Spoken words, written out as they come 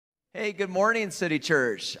Hey, good morning, City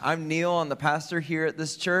Church. I'm Neil. I'm the pastor here at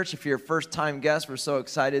this church. If you're a first-time guest, we're so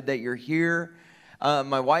excited that you're here.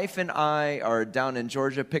 My wife and I are down in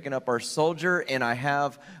Georgia picking up our soldier, and I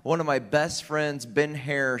have one of my best friends, Ben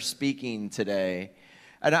Hare, speaking today.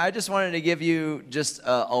 And I just wanted to give you just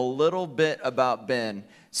a little bit about Ben.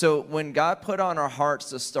 So when God put on our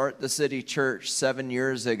hearts to start the City Church 7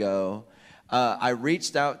 years ago, I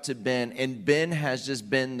reached out to Ben, and Ben has just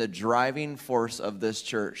been the driving force of this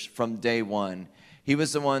church from day one. He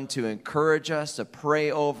was the one to encourage us, to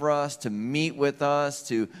pray over us, to meet with us,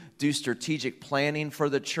 to do strategic planning for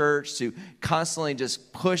the church, to constantly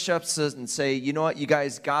just push us and say, you know what, you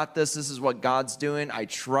guys got this. This is what God's doing. I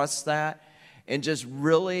trust that. And just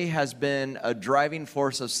really has been a driving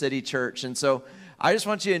force of City Church. And so I just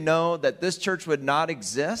want you to know that this church would not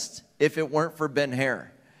exist if it weren't for Ben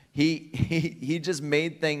Hare. He just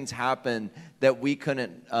made things happen that we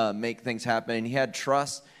couldn't make things happen. And he had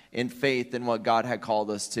trust and faith in what God had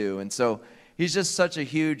called us to. And so he's just such a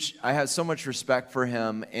huge, I have so much respect for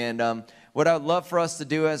him. And what I'd love for us to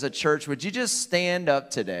do as a church, would you just stand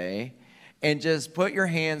up today and just put your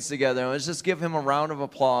hands together and let's just give him a round of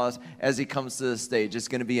applause as he comes to the stage. It's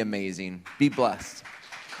going to be amazing. Be blessed.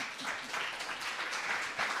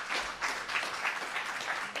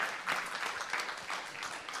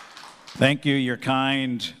 Thank you. You're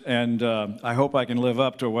kind, and I hope I can live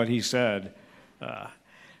up to what he said.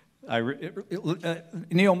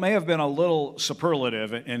 Neil may have been a little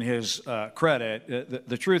superlative in his credit.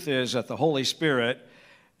 The truth is that the Holy Spirit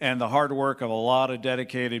and the hard work of a lot of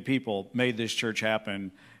dedicated people made this church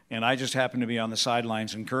happen, and I just happened to be on the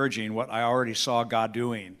sidelines encouraging what I already saw God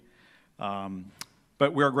doing.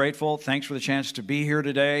 But we're grateful. Thanks for the chance to be here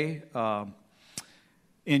today.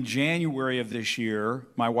 In January of this year,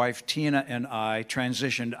 my wife Tina and I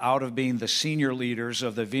transitioned out of being the senior leaders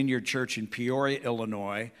of the Vineyard Church in Peoria,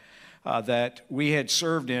 Illinois, that we had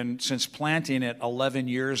served in since planting it 11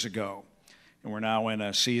 years ago. And we're now in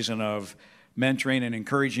a season of mentoring and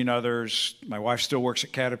encouraging others. My wife still works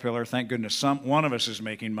at Caterpillar. Thank goodness one of us is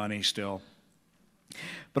making money still.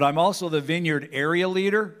 But I'm also the Vineyard area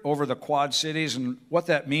leader over the Quad Cities, and what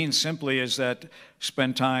that means simply is that I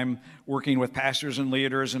spend time working with pastors and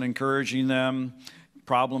leaders and encouraging them,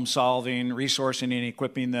 problem solving, resourcing and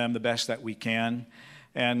equipping them the best that we can.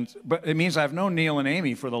 But it means I've known Neil and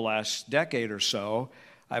Amy for the last decade or so.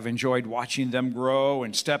 I've enjoyed watching them grow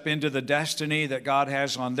and step into the destiny that God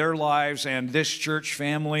has on their lives and this church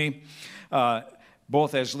family,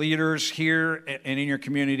 both as leaders here and in your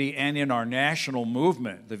community and in our national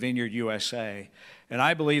movement, the Vineyard USA. And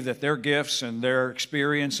I believe that their gifts and their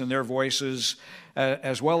experience and their voices,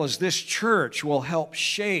 as well as this church, will help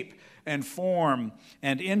shape and form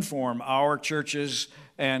and inform our churches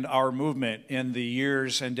and our movement in the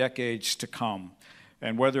years and decades to come.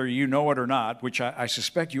 And whether you know it or not, which I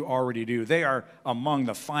suspect you already do, they are among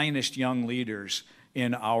the finest young leaders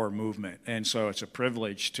in our movement. And so it's a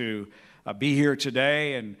privilege to be here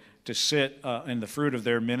today and to sit in the fruit of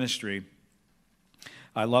their ministry.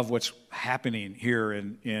 I love what's happening here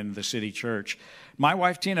in the City Church. My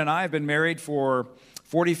wife Tina and I have been married for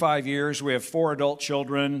 45 years. We have 4 adult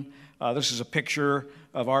children. This is a picture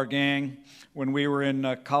of our gang when we were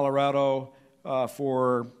in Colorado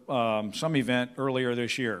for some event earlier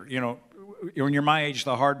this year. You know, when you're my age,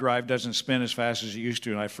 the hard drive doesn't spin as fast as it used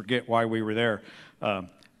to, and I forget why we were there.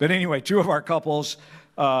 But anyway, two of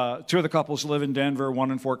the couples live in Denver,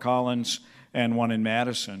 one in Fort Collins and one in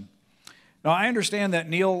Madison. Now, I understand that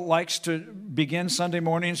Neil likes to begin Sunday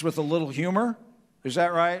mornings with a little humor. Is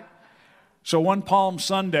that right? So one Palm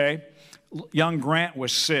Sunday, young Grant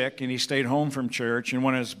was sick and he stayed home from church. And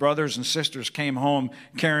when his brothers and sisters came home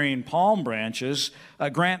carrying palm branches,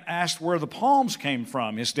 Grant asked where the palms came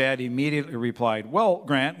from. His dad immediately replied, "Well,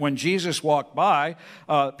 Grant, when Jesus walked by,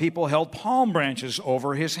 people held palm branches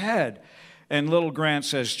over his head." And little Grant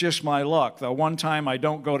says, "Just my luck. The one time I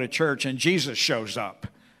don't go to church and Jesus shows up."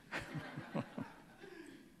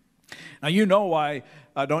 Now, you know why,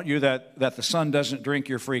 don't you, that the son doesn't drink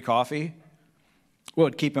your free coffee? Well,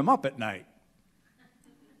 it'd keep him up at night.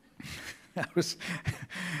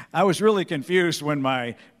 I was really confused when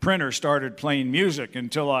my printer started playing music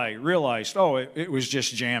until I realized, it was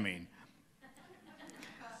just jamming.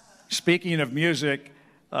 Speaking of music,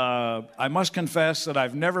 I must confess that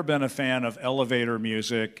I've never been a fan of elevator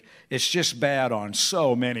music. It's just bad on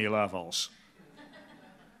so many levels.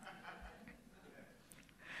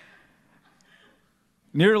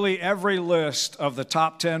 Nearly every list of the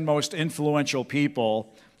top 10 most influential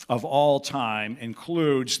people of all time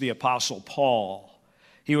includes the Apostle Paul.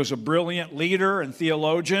 He was a brilliant leader and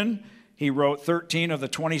theologian. He wrote 13 of the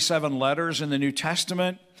 27 letters in the New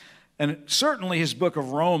Testament. And certainly his book of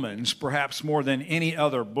Romans, perhaps more than any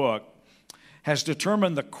other book, has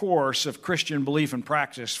determined the course of Christian belief and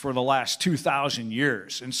practice for the last 2,000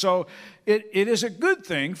 years. And so it is a good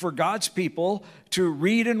thing for God's people to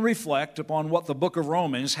read and reflect upon what the book of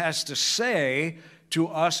Romans has to say to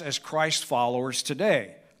us as Christ followers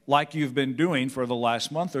today, like you've been doing for the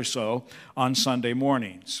last month or so on Sunday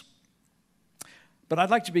mornings. But I'd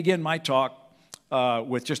like to begin my talk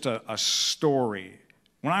with just a story.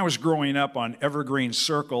 When I was growing up on Evergreen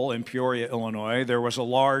Circle in Peoria, Illinois, there was a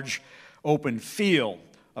large open field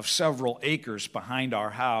of several acres behind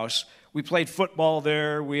our house. We played football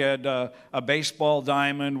there. We had a baseball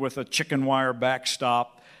diamond with a chicken wire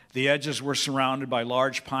backstop. The edges were surrounded by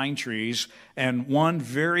large pine trees and one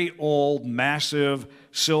very old, massive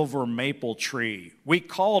silver maple tree. We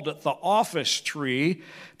called it the office tree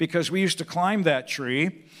because we used to climb that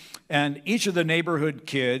tree, and each of the neighborhood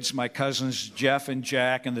kids, my cousins Jeff and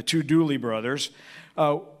Jack and the two Dooley brothers,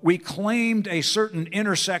 we claimed a certain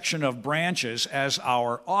intersection of branches as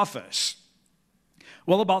our office.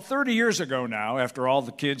 Well, about 30 years ago now, after all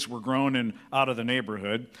the kids were grown and out of the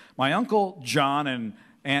neighborhood, my Uncle John and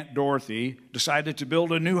Aunt Dorothy decided to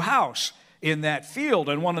build a new house in that field.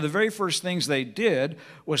 And one of the very first things they did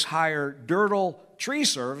was hire Dirtle Tree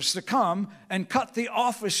Service to come and cut the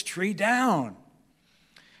office tree down.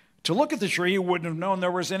 To look at the tree, you wouldn't have known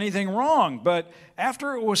there was anything wrong, but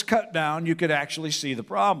after it was cut down, you could actually see the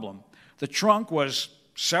problem. The trunk was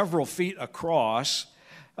several feet across,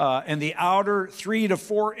 and the outer 3 to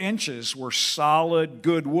 4 inches were solid,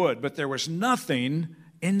 good wood, but there was nothing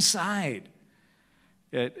inside.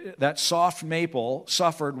 That soft maple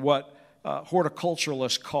suffered what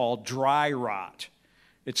horticulturalists call dry rot.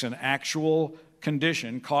 It's an actual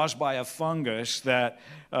condition caused by a fungus that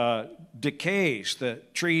decays the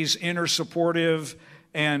tree's inner supportive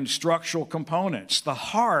and structural components. The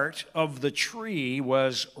heart of the tree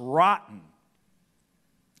was rotten.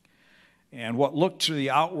 And what looked to the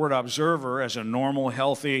outward observer as a normal,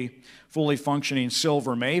 healthy, fully functioning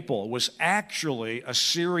silver maple was actually a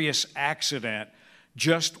serious accident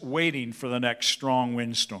just waiting for the next strong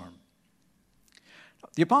windstorm.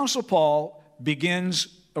 The Apostle Paul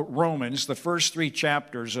begins Romans, the first 3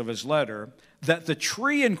 chapters of his letter, that the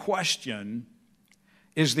tree in question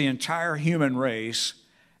is the entire human race,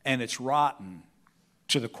 and it's rotten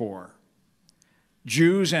to the core.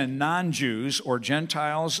 Jews and non-Jews, or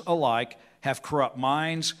Gentiles alike, have corrupt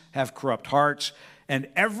minds, have corrupt hearts, and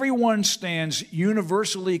everyone stands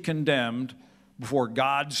universally condemned before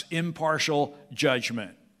God's impartial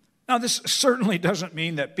judgment. Now, this certainly doesn't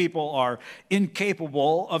mean that people are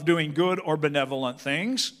incapable of doing good or benevolent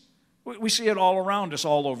things. We see it all around us,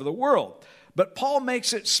 all over the world. But Paul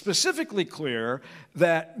makes it specifically clear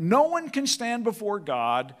that no one can stand before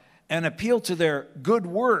God and appeal to their good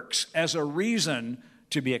works as a reason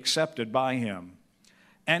to be accepted by him.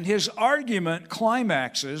 And his argument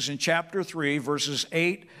climaxes in chapter 3, verses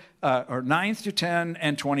 9 to 10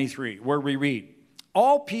 and 23, where we read,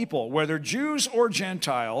 "All people, whether Jews or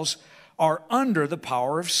Gentiles, are under the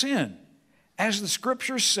power of sin. As the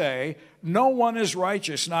scriptures say, no one is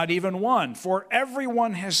righteous, not even one, for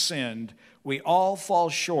everyone has sinned. We all fall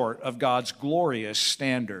short of God's glorious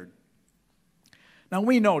standard." Now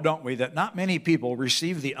we know, don't we, that not many people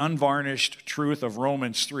receive the unvarnished truth of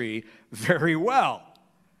Romans 3 very well.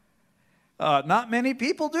 Not many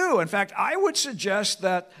people do. In fact, I would suggest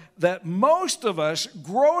that most of us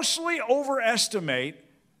grossly overestimate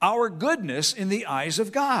our goodness in the eyes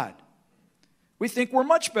of God. We think we're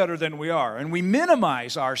much better than we are, and we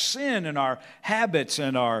minimize our sin and our habits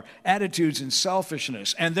and our attitudes and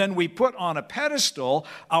selfishness. And then we put on a pedestal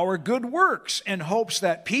our good works in hopes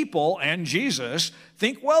that people and Jesus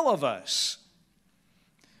think well of us.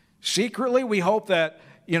 Secretly, we hope that,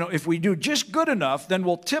 if we do just good enough, then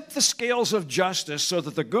we'll tip the scales of justice so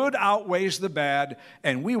that the good outweighs the bad,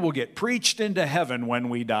 and we will get preached into heaven when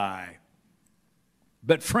we die.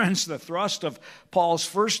 But friends, the thrust of Paul's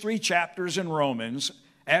first 3 chapters in Romans,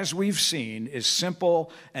 as we've seen, is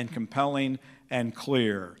simple and compelling and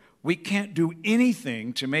clear. We can't do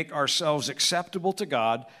anything to make ourselves acceptable to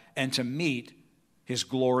God and to meet his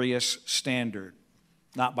glorious standard.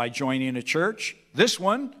 Not by joining a church, this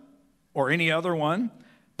one or any other one,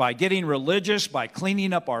 by getting religious, by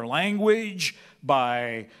cleaning up our language,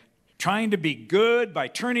 by trying to be good, by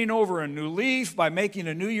turning over a new leaf, by making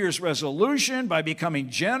a New Year's resolution, by becoming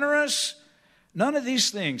generous. None of these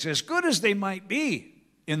things, as good as they might be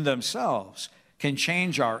in themselves, can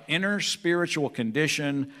change our inner spiritual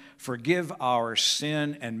condition, forgive our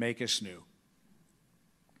sin, and make us new.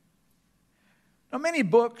 Now, many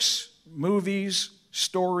books, movies,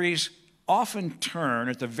 stories often turn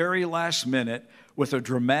at the very last minute with a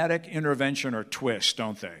dramatic intervention or twist,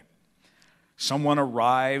 don't they? Someone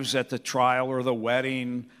arrives at the trial or the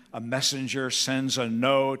wedding, a messenger sends a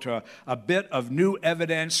note, a bit of new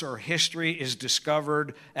evidence or history is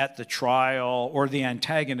discovered at the trial, or the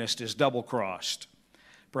antagonist is double-crossed.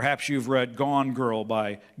 Perhaps you've read Gone Girl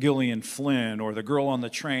by Gillian Flynn, or The Girl on the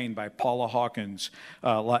Train by Paula Hawkins.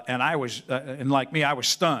 And like me, I was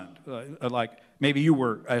stunned, like maybe you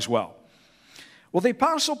were as well. Well, the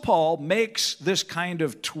Apostle Paul makes this kind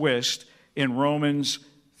of twist in Romans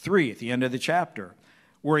 3 at the end of the chapter,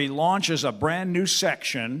 where he launches a brand new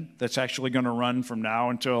section that's actually going to run from now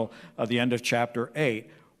until the end of chapter 8,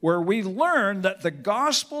 where we learn that the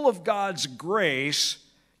gospel of God's grace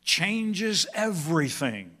changes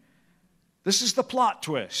everything. This is the plot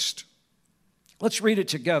twist. Let's read it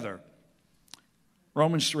together.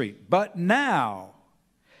 Romans 3. But now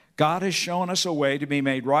God has shown us a way to be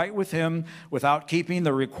made right with him without keeping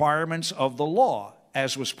the requirements of the law,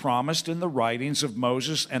 as was promised in the writings of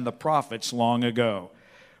Moses and the prophets long ago.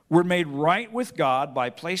 We're made right with God by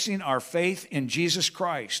placing our faith in Jesus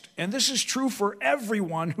Christ. And this is true for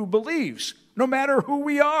everyone who believes, no matter who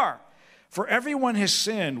we are. For everyone has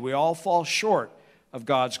sinned. We all fall short of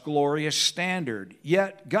God's glorious standard.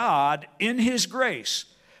 Yet God, in his grace,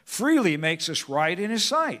 freely makes us right in his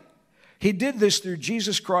sight. He did this through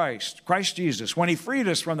Jesus Christ Jesus, when he freed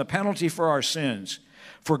us from the penalty for our sins.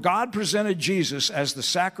 For God presented Jesus as the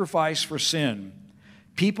sacrifice for sin.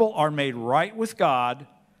 People are made right with God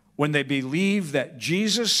when they believe that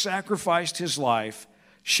Jesus sacrificed his life,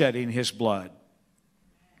 shedding his blood.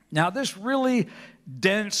 Now, this really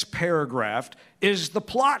dense paragraph is the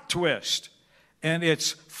plot twist, and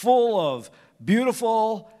it's full of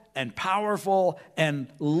beautiful and powerful and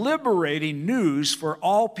liberating news for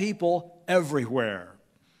all people everywhere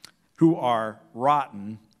who are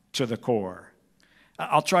rotten to the core.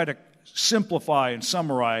 I'll try to simplify and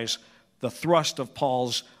summarize the thrust of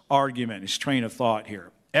Paul's argument, his train of thought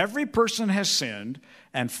here. Every person has sinned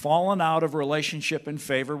and fallen out of relationship and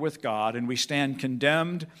favor with God, and we stand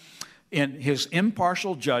condemned in his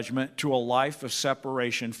impartial judgment to a life of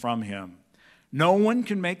separation from him. No one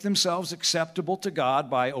can make themselves acceptable to God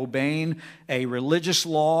by obeying a religious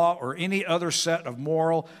law or any other set of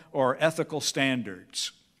moral or ethical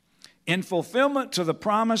standards. In fulfillment to the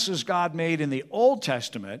promises God made in the Old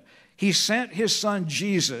Testament, he sent his son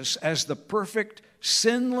Jesus as the perfect,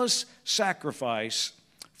 sinless sacrifice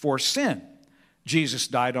for sin. Jesus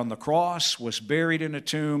died on the cross, was buried in a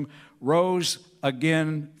tomb, rose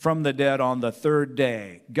again from the dead on the third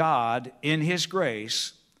day. God, in his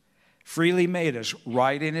grace, freely made us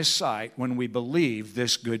right in his sight when we believe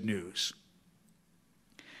this good news.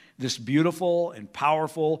 This beautiful and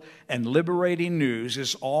powerful and liberating news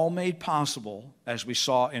is all made possible, as we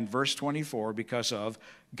saw in verse 24, because of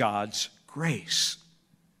God's grace.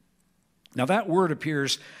 Now, that word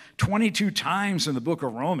appears 22 times in the book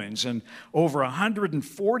of Romans and over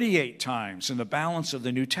 148 times in the balance of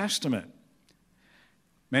the New Testament.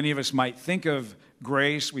 Many of us might think of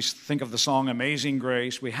grace. We think of the song Amazing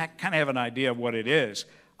Grace. We kind of have an idea of what it is.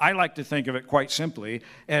 I like to think of it quite simply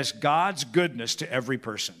as God's goodness to every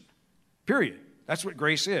person. Period. That's what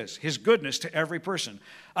grace is, his goodness to every person.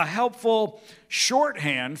 A helpful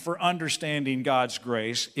shorthand for understanding God's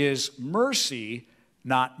grace is mercy,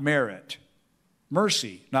 not merit.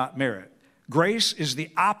 Mercy, not merit. Grace is the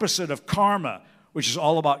opposite of karma, which is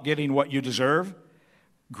all about getting what you deserve.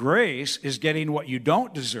 Grace is getting what you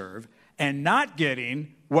don't deserve and not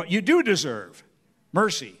getting what you do deserve.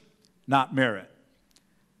 Mercy, not merit.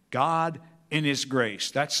 God in his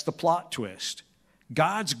grace. That's the plot twist.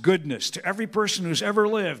 God's goodness to every person who's ever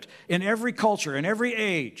lived, in every culture, in every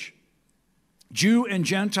age, Jew and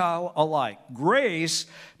Gentile alike. Grace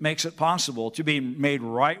makes it possible to be made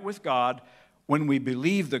right with God when we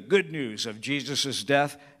believe the good news of Jesus'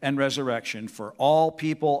 death and resurrection for all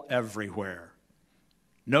people everywhere.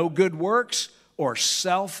 No good works or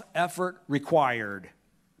self-effort required.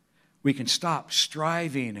 We can stop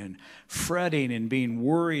striving and fretting and being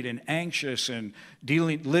worried and anxious and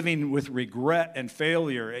living with regret and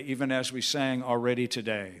failure, even as we sang already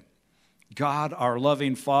today. God, our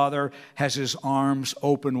loving Father, has his arms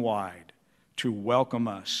open wide to welcome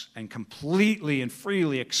us and completely and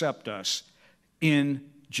freely accept us in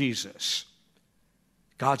Jesus.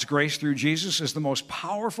 God's grace through Jesus is the most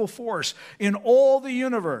powerful force in all the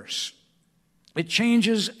universe. It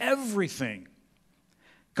changes everything.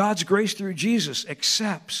 God's grace through Jesus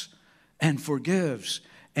accepts and forgives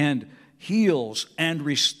and heals and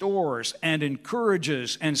restores and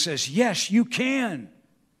encourages and says, yes, you can.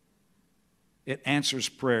 It answers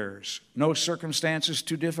prayers. No circumstance is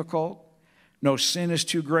too difficult. No sin is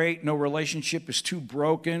too great. No relationship is too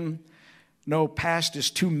broken. No past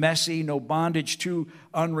is too messy. No bondage too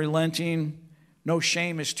unrelenting. No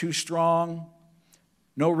shame is too strong.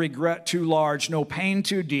 No regret too large. No pain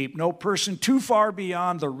too deep. No person too far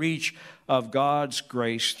beyond the reach of God's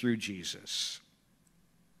grace through Jesus.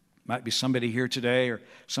 Might be somebody here today or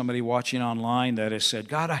somebody watching online that has said,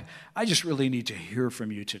 God, I just really need to hear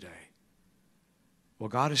from you today. Well,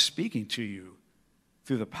 God is speaking to you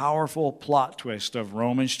through the powerful plot twist of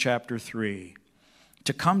Romans chapter 3.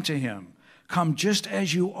 To come to him. Come just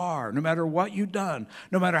as you are, no matter what you've done,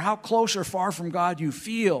 no matter how close or far from God you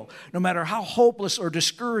feel, no matter how hopeless or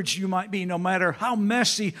discouraged you might be, no matter how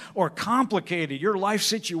messy or complicated your life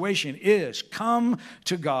situation is. Come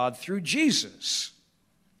to God through Jesus,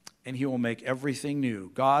 and he will make everything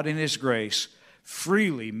new. God in his grace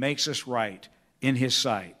freely makes us right in his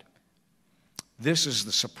sight. This is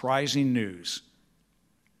the surprising news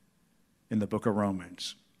in the book of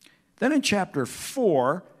Romans. Then in chapter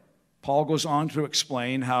 4, Paul goes on to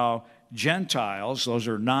explain how Gentiles, those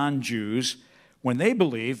are non-Jews, when they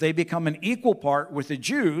believe, they become an equal part with the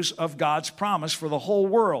Jews of God's promise for the whole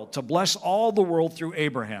world, to bless all the world through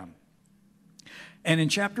Abraham. And in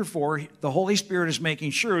chapter 4, the Holy Spirit is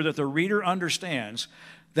making sure that the reader understands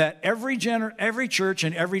that every church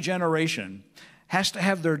and every generation has to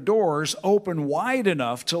have their doors open wide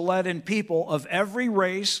enough to let in people of every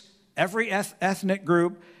race, every ethnic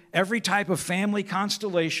group, every type of family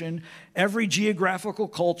constellation, every geographical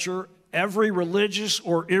culture, every religious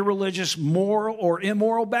or irreligious, moral or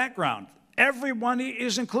immoral background. Everyone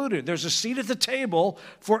is included. There's a seat at the table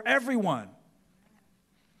for everyone.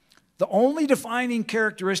 The only defining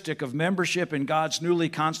characteristic of membership in God's newly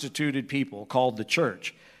constituted people, called the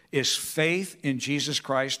church, is faith in Jesus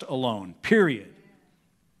Christ alone, period.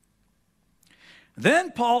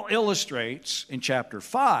 Then Paul illustrates in chapter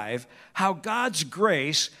 5 how God's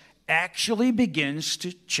grace actually begins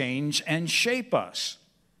to change and shape us.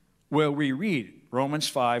 Well, we read Romans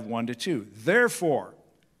 5, 1-2. Therefore,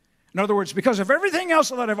 in other words, because of everything else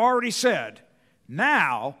that I've already said,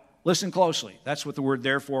 now, listen closely. That's what the word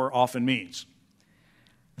therefore often means.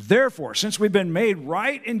 Therefore, since we've been made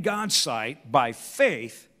right in God's sight by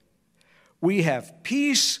faith, we have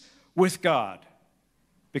peace with God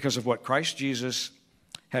because of what Christ Jesus,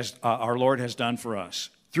 our Lord, has done for us.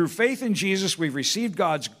 Through faith in Jesus, we've received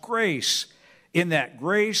God's grace. In that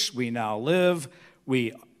grace, we now live.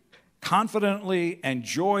 We confidently and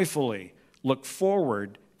joyfully look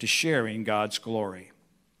forward to sharing God's glory.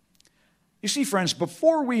 You see, friends,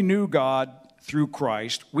 before we knew God through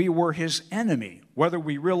Christ, we were his enemy, whether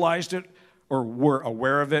we realized it or were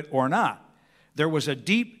aware of it or not. There was a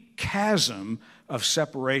deep chasm of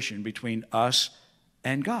separation between us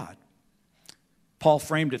and God. Paul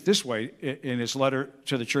framed it this way in his letter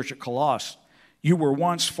to the church at Colossae. You were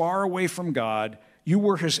once far away from God. You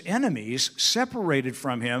were his enemies, separated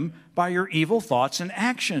from him by your evil thoughts and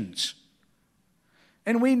actions.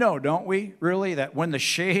 And we know, don't we, really, that when the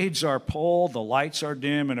shades are pulled, the lights are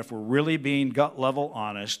dim, and if we're really being gut-level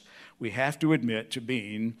honest, we have to admit to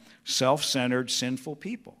being self-centered, sinful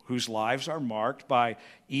people whose lives are marked by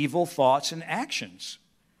evil thoughts and actions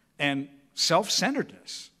and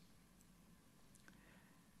self-centeredness.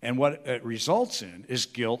 And what it results in is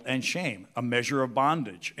guilt and shame, a measure of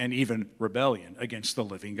bondage, and even rebellion against the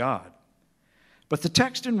living God. But the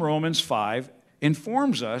text in Romans 5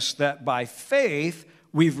 informs us that by faith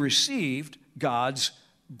we've received God's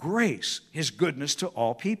grace, his goodness to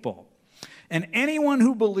all people. And anyone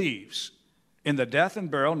who believes in the death and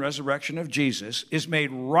burial and resurrection of Jesus is made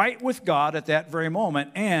right with God at that very moment,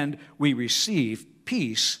 and we receive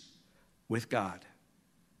peace with God.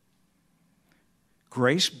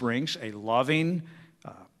 Grace brings a loving,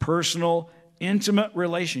 personal, intimate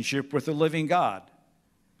relationship with the living God.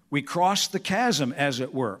 We cross the chasm, as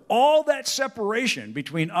it were. All that separation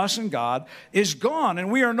between us and God is gone, and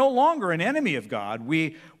we are no longer an enemy of God.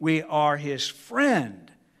 We are his friend,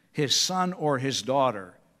 his son or his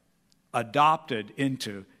daughter, adopted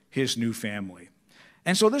into his new family.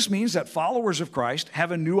 And so this means that followers of Christ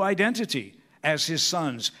have a new identity as his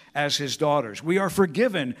sons, as his daughters. We are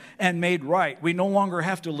forgiven and made right. We no longer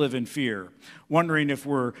have to live in fear, wondering if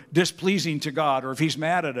we're displeasing to God or if he's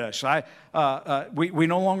mad at us. We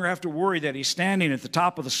no longer have to worry that he's standing at the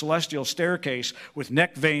top of the celestial staircase with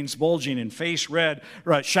neck veins bulging and face red,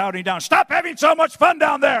 shouting down, "Stop having so much fun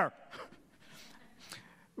down there!"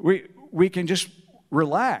 We can just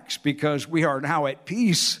relax because we are now at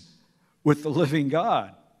peace with the living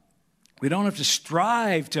God. We don't have to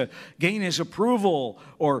strive to gain his approval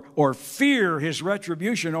or fear his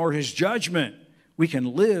retribution or his judgment. We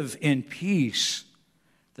can live in peace.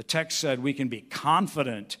 The text said we can be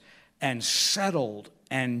confident and settled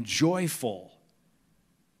and joyful.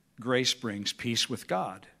 Grace brings peace with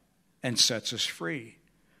God and sets us free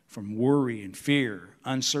from worry and fear,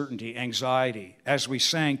 uncertainty, anxiety. As we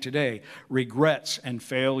sang today, regrets and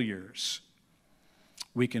failures.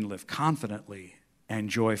 We can live confidently and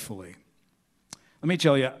joyfully. Let me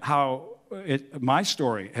tell you how my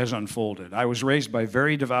story has unfolded. I was raised by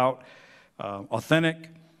very devout, authentic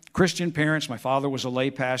Christian parents. My father was a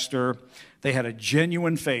lay pastor. They had a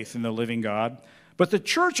genuine faith in the living God. But the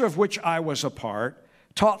church of which I was a part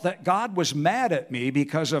taught that God was mad at me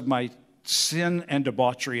because of my sin and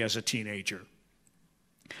debauchery as a teenager.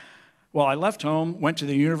 Well, I left home, went to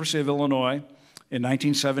the University of Illinois in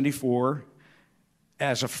 1974.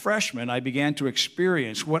 As a freshman, I began to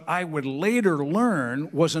experience what I would later learn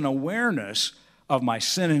was an awareness of my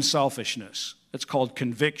sin and selfishness. It's called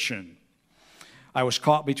conviction. I was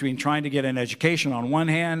caught between trying to get an education on one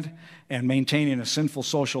hand and maintaining a sinful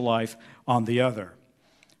social life on the other.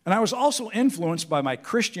 And I was also influenced by my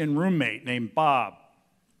Christian roommate named Bob.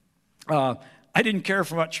 I didn't care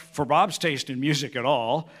much for Bob's taste in music at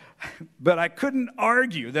all, but I couldn't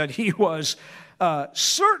argue that he was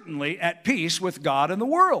certainly at peace with God and the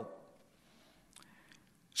world.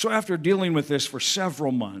 So after dealing with this for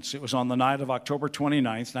several months, it was on the night of October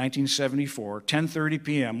 29th, 1974, 10:30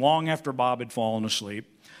 p.m., long after Bob had fallen asleep,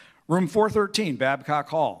 room 413, Babcock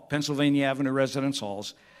Hall, Pennsylvania Avenue Residence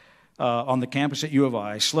Halls, on the campus at U of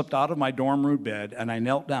I, slipped out of my dorm room bed, and I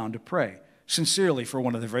knelt down to pray, sincerely for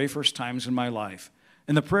one of the very first times in my life.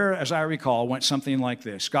 And the prayer, as I recall, went something like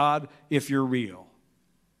this: God, if you're real,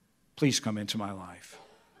 please come into my life.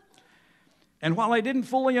 And while I didn't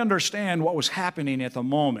fully understand what was happening at the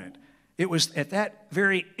moment, it was at that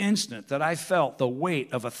very instant that I felt the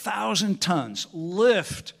weight of 1,000 tons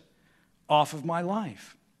lift off of my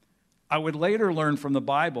life. I would later learn from the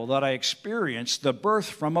Bible that I experienced the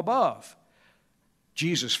birth from above.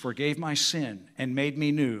 Jesus forgave my sin and made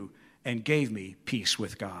me new and gave me peace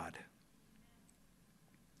with God.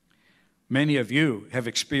 Many of you have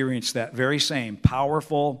experienced that very same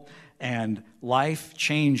powerful and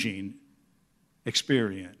life-changing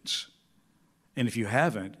experience. And if you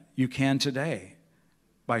haven't, you can today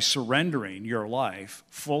by surrendering your life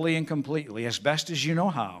fully and completely, as best as you know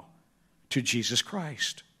how, to Jesus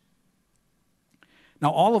Christ. Now,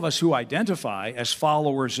 all of us who identify as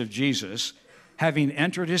followers of Jesus, having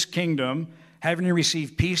entered his kingdom, having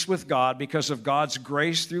received peace with God because of God's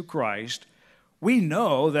grace through Christ, we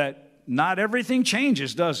know that not everything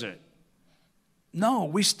changes, does it? No,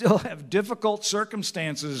 we still have difficult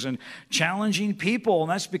circumstances and challenging people,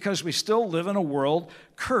 and that's because we still live in a world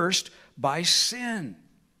cursed by sin.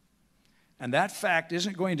 And that fact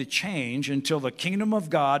isn't going to change until the kingdom of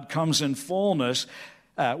God comes in fullness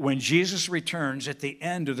when Jesus returns at the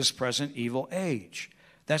end of this present evil age.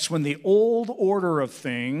 That's when the old order of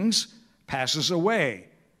things passes away.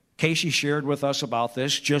 Casey shared with us about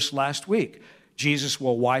this just last week. Jesus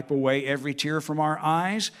will wipe away every tear from our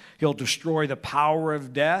eyes. He'll destroy the power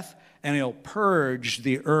of death, and he'll purge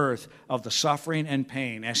the earth of the suffering and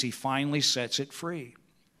pain as he finally sets it free.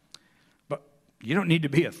 But you don't need to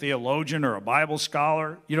be a theologian or a Bible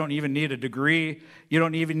scholar. You don't even need a degree. You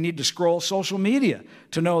don't even need to scroll social media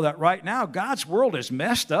to know that right now God's world is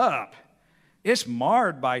messed up. It's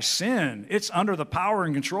marred by sin. It's under the power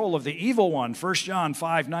and control of the evil one, 1 John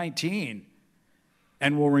 5:19.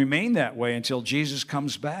 And will remain that way until Jesus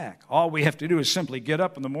comes back. All we have to do is simply get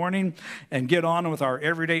up in the morning and get on with our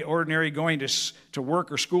everyday, ordinary going to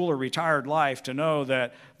work or school or retired life to know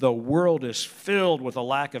that the world is filled with a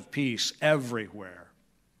lack of peace everywhere.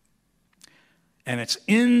 And it's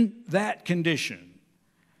in that condition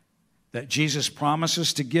that Jesus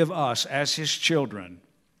promises to give us as his children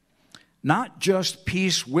not just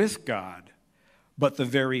peace with God, but the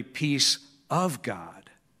very peace of God.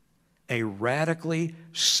 A radically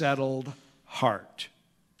settled heart,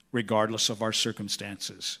 regardless of our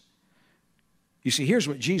circumstances. You see, here's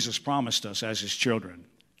what Jesus promised us as his children.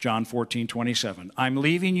 John 14:27. I'm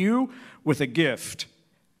leaving you with a gift,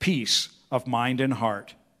 peace of mind and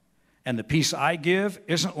heart. And the peace I give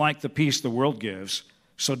isn't like the peace the world gives,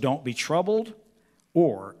 so don't be troubled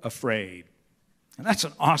or afraid. And that's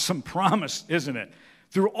an awesome promise, isn't it?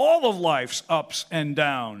 Through all of life's ups and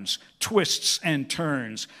downs, twists and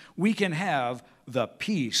turns, we can have the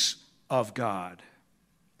peace of God.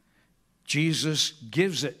 Jesus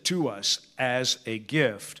gives it to us as a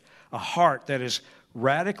gift, a heart that is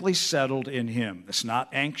radically settled in him. That's not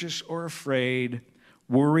anxious or afraid,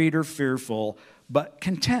 worried or fearful, but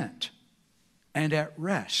content and at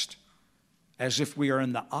rest, as if we are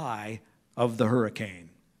in the eye of the hurricane.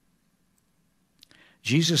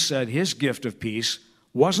 Jesus said his gift of peace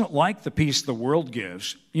wasn't like the peace the world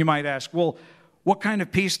gives. You might ask, well, what kind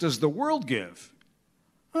of peace does the world give?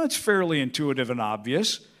 Well, it's fairly intuitive and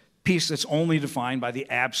obvious. Peace that's only defined by the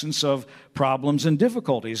absence of problems and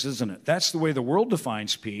difficulties, isn't it? That's the way the world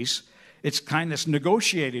defines peace. It's kind that's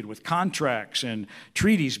negotiated with contracts and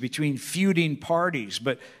treaties between feuding parties.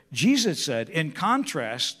 But Jesus said, in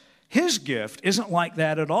contrast, his gift isn't like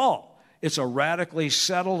that at all. It's a radically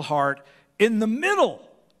settled heart in the middle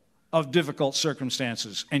of difficult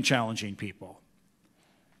circumstances and challenging people.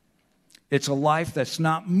 It's a life that's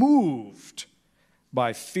not moved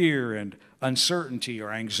by fear and uncertainty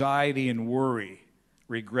or anxiety and worry,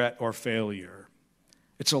 regret or failure.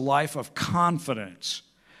 It's a life of confidence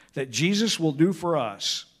that Jesus will do for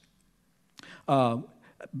us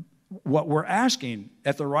what we're asking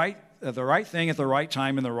at the right thing at the right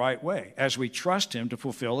time in the right way as we trust him to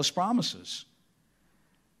fulfill his promises.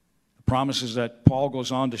 The promises that Paul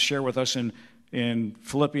goes on to share with us in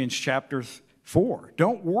Philippians chapter 4.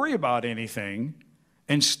 Don't worry about anything.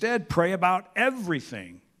 Instead, pray about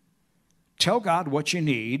everything. Tell God what you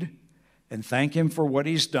need and thank him for what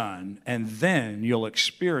he's done, and then you'll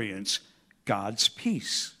experience God's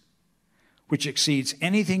peace, which exceeds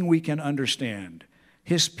anything we can understand.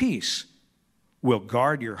 His peace will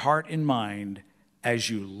guard your heart and mind as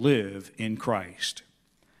you live in Christ.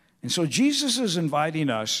 And so Jesus is inviting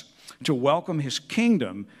us to welcome his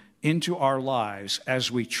kingdom into our lives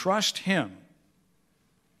as we trust him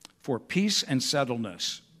for peace and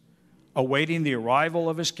settledness, awaiting the arrival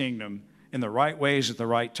of his kingdom in the right ways at the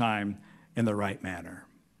right time in the right manner.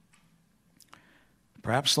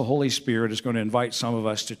 Perhaps the Holy Spirit is going to invite some of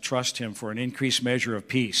us to trust him for an increased measure of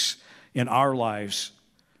peace in our lives,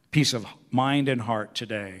 peace of mind and heart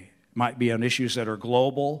today. It might be on issues that are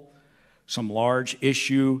global, some large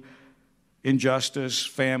issue, injustice,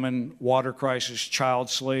 famine, water crisis, child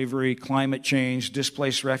slavery, climate change,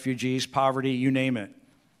 displaced refugees, poverty, you name it.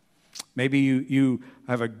 Maybe you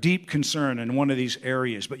have a deep concern in one of these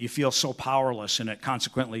areas, but you feel so powerless, and it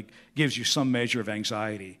consequently gives you some measure of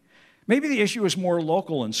anxiety. Maybe the issue is more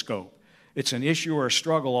local in scope. It's an issue or a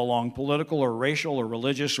struggle along political or racial or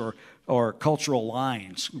religious or cultural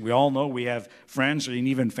lines. We all know we have friends and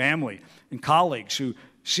even family and colleagues who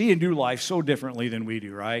see and do life so differently than we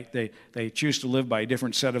do, right? They choose to live by a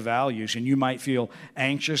different set of values, and you might feel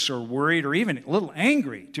anxious or worried or even a little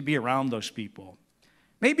angry to be around those people.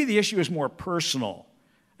 Maybe the issue is more personal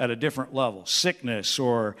at a different level, sickness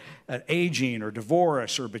or aging or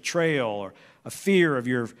divorce or betrayal or a fear of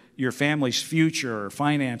your family's future or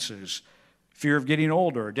finances, fear of getting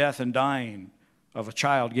older, or death and dying, of a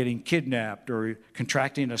child getting kidnapped or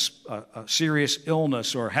contracting a serious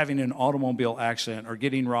illness or having an automobile accident or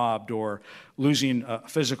getting robbed or losing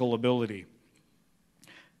physical ability.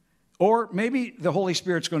 Or maybe the Holy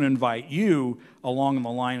Spirit's going to invite you along the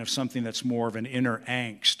line of something that's more of an inner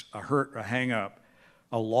angst, a hurt, a hang-up,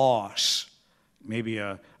 a loss, maybe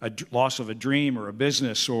a loss of a dream or a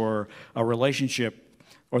business or a relationship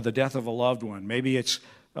or the death of a loved one. Maybe it's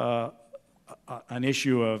an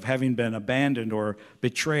issue of having been abandoned or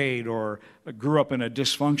betrayed or grew up in a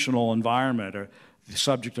dysfunctional environment or the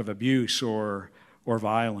subject of abuse or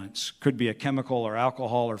violence. Could be a chemical or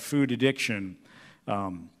alcohol or food addiction.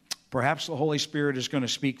 Perhaps the Holy Spirit is going to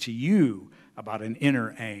speak to you about an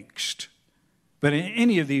inner angst. But in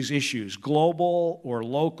any of these issues, global or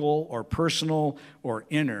local or personal or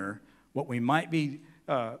inner, what we might be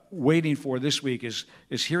waiting for this week is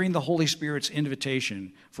hearing the Holy Spirit's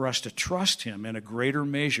invitation for us to trust him in a greater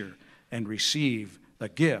measure and receive the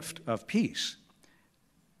gift of peace.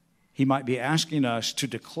 He might be asking us to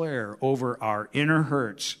declare over our inner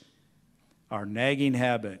hurts, our nagging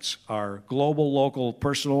habits, our global, local,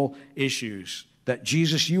 personal issues, that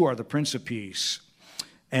Jesus, you are the Prince of Peace,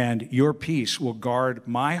 and your peace will guard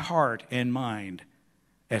my heart and mind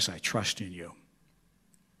as I trust in you.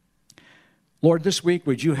 Lord, this week,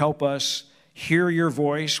 would you help us hear your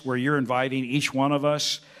voice where you're inviting each one of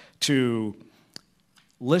us to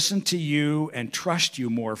listen to you and trust you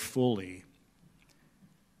more fully?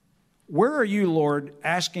 Where are you, Lord,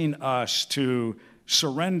 asking us to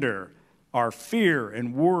surrender our fear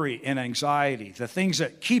and worry and anxiety, the things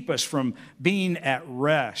that keep us from being at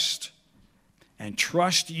rest, and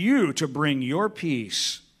trust you to bring your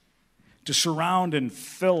peace, to surround and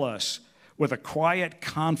fill us with a quiet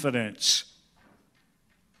confidence,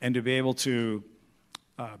 and to be able to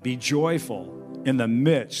be joyful in the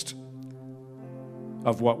midst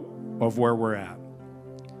of where we're at.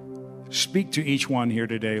 Speak to each one here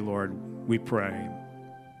today, Lord, we pray.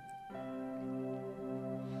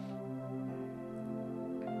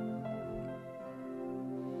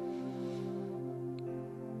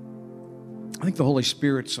 I think the Holy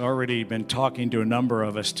Spirit's already been talking to a number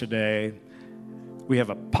of us today. We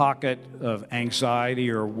have a pocket of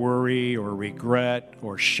anxiety or worry or regret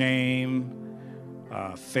or shame,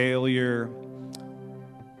 failure.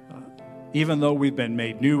 Even though we've been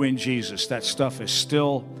made new in Jesus, that stuff is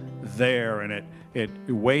still there, and it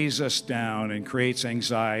weighs us down and creates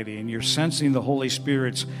anxiety. And you're sensing the Holy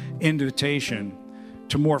Spirit's invitation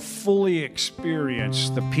to more fully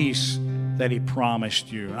experience the peace that He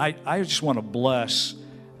promised you. I just want to bless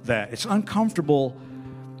that. It's uncomfortable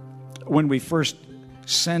when we first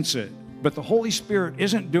sense it, but the Holy Spirit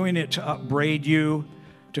isn't doing it to upbraid you,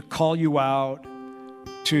 to call you out,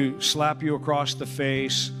 to slap you across the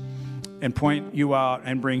face and point you out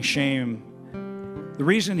and bring shame. The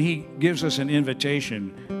reason He gives us an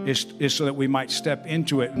invitation is so that we might step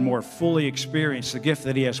into it and more fully experience the gift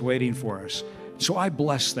that He has waiting for us. So I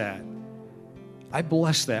bless that. I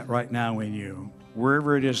bless that right now in you,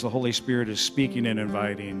 wherever it is the Holy Spirit is speaking and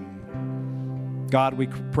inviting. God, we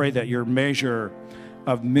pray that your measure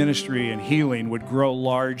of ministry and healing would grow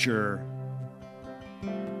larger.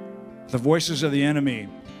 The voices of the enemy,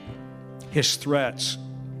 his threats,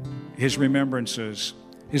 his remembrances,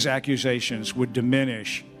 his accusations would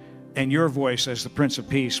diminish, and your voice as the Prince of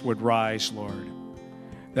Peace would rise, Lord.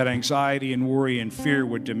 That anxiety and worry and fear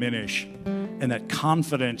would diminish, and that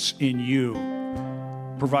confidence in you,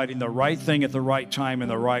 providing the right thing at the right time in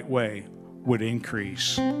the right way, would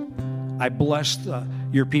increase. I bless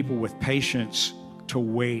your people with patience to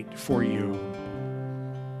wait for you,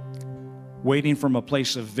 waiting from a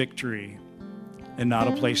place of victory and not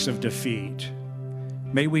a place of defeat.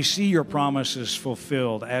 May we see your promises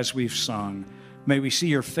fulfilled as we've sung. May we see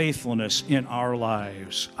your faithfulness in our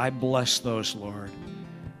lives. I bless those, Lord.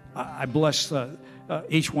 I bless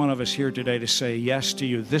each one of us here today to say yes to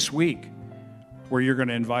you this week, where you're going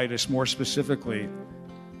to invite us more specifically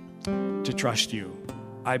to trust you.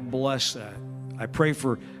 I bless that. I pray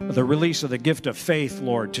for the release of the gift of faith,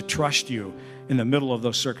 Lord, to trust you in the middle of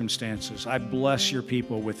those circumstances. I bless your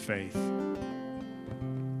people with faith.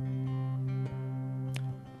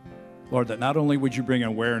 Lord, that not only would you bring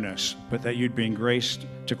awareness, but that you'd bring grace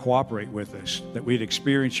to cooperate with us, that we'd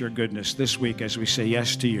experience your goodness this week as we say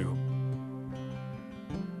yes to you.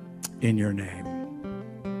 In your name.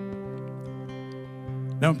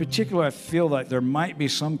 Now, in particular, I feel like there might be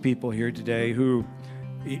some people here today who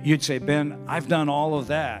you'd say, Ben, I've done all of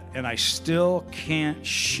that, and I still can't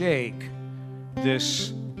shake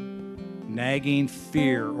this nagging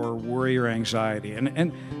fear or worry or anxiety.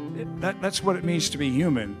 And that's what it means to be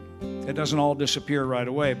human. It doesn't all disappear right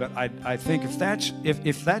away, but I think if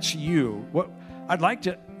that's you, what I'd like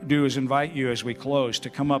to do is invite you as we close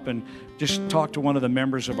to come up and just talk to one of the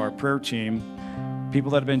members of our prayer team,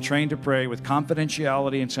 people that have been trained to pray with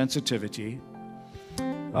confidentiality and sensitivity,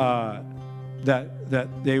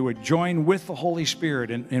 that they would join with the Holy Spirit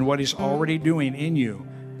in what He's already doing in you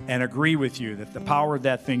and agree with you that the power of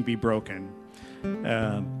that thing be broken.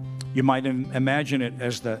 You might imagine it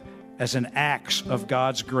as an axe of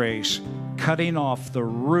God's grace, cutting off the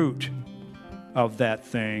root of that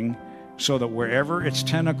thing so that wherever its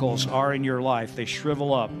tentacles are in your life, they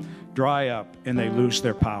shrivel up, dry up, and they lose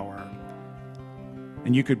their power.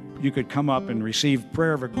 And you could come up and receive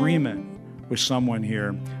prayer of agreement with someone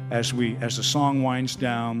here as the song winds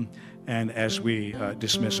down and as we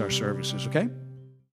dismiss our services, okay?